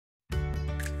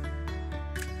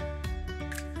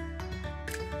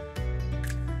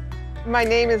My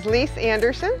name is Lise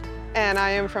Anderson, and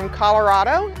I am from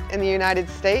Colorado in the United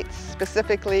States,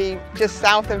 specifically just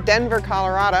south of Denver,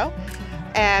 Colorado.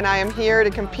 And I am here to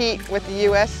compete with the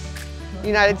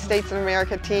United States of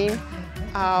America team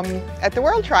at the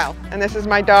World Trial. And this is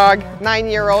my dog,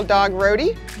 9-year-old dog,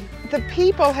 Rhodey. The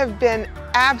people have been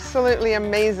absolutely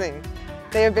amazing.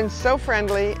 They have been so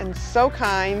friendly and so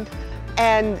kind.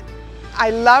 And I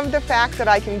love the fact that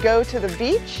I can go to the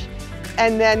beach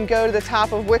and then go to the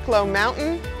top of Wicklow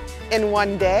Mountain in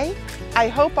one day. I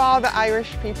hope all the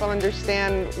Irish people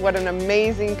understand what an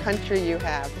amazing country you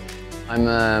have. I'm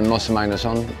Mosse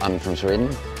Magnusson. I'm from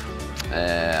Sweden.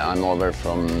 I'm over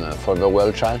for the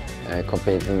World Trial,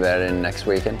 competing there in next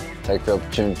weekend. Take the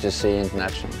opportunity to see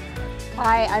international.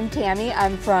 Hi, I'm Tammy.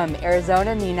 I'm from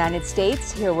Arizona in the United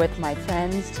States, here with my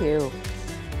friends to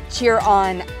cheer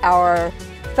on our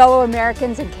fellow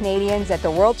Americans and Canadians at the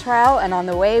World Trial, and on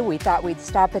the way we thought we'd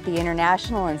stop at the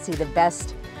International and see the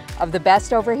best of the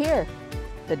best over here.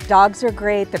 The dogs are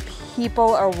great, the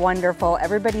people are wonderful,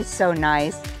 everybody's so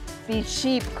nice. These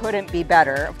sheep couldn't be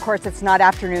better. Of course, it's not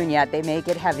afternoon yet, they may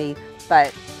get heavy,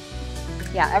 but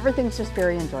yeah, everything's just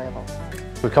very enjoyable.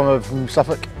 We come over from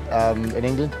Suffolk in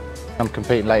England. I'm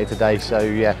competing later today, so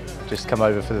yeah, just come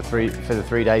over for the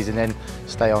three days and then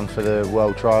stay on for the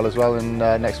World Trial as well, and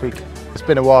next week. It's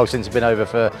been a while since I've been over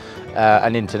for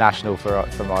an international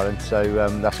from Ireland, so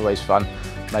that's always fun.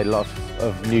 Made a lot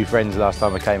of new friends last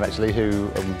time I came actually, who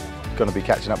I'm going to be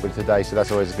catching up with today, so that's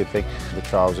always a good thing. The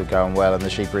trials are going well and the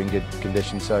sheep are in good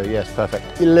condition, so yeah, it's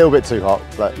perfect. A little bit too hot,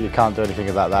 but you can't do anything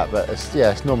about that, but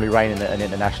it's normally raining at an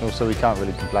international, so we can't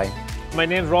really complain. My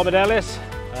name's Robert Ellis.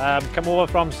 Come over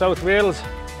from South Wales,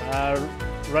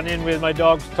 running with my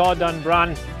dogs Todd and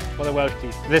Bran for the Welsh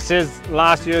team. This is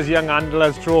last year's Young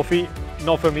Handlers trophy.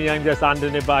 Not for me, I'm just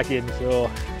handing it back in, so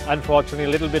unfortunately a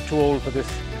little bit too old for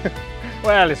this.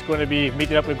 Well, it's going to be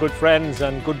meeting up with good friends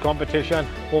and good competition.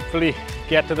 Hopefully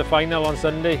get to the final on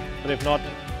Sunday, but if not,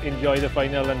 enjoy the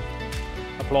final and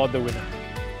applaud the winner.